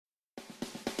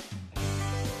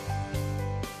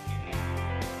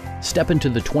Step into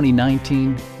the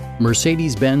 2019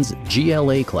 Mercedes-Benz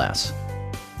GLA-Class.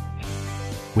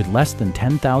 With less than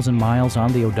 10,000 miles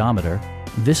on the odometer,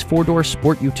 this four-door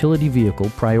sport utility vehicle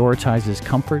prioritizes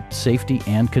comfort, safety,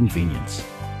 and convenience.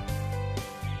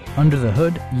 Under the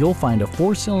hood, you'll find a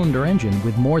four-cylinder engine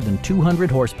with more than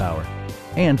 200 horsepower.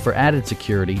 And for added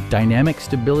security, dynamic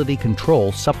stability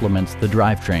control supplements the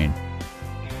drivetrain.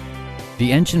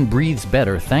 The engine breathes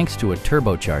better thanks to a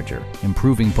turbocharger,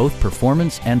 improving both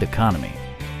performance and economy.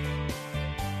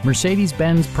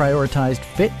 Mercedes-Benz prioritized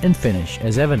fit and finish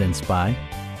as evidenced by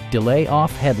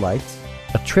delay-off headlights,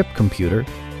 a trip computer,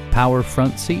 power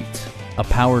front seats, a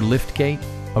power liftgate,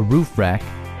 a roof rack,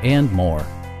 and more.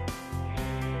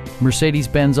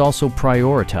 Mercedes-Benz also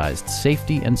prioritized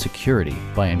safety and security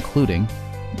by including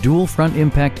dual front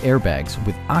impact airbags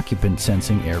with occupant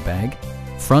sensing airbag,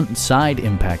 front and side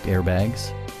impact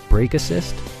airbags, brake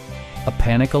assist, a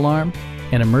panic alarm,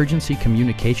 an emergency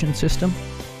communication system,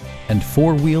 and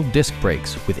four-wheel disc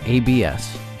brakes with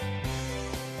ABS.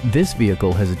 This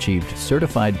vehicle has achieved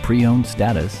certified pre-owned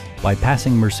status by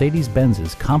passing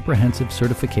Mercedes-Benz's comprehensive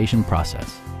certification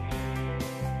process.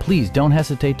 Please don't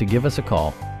hesitate to give us a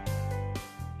call.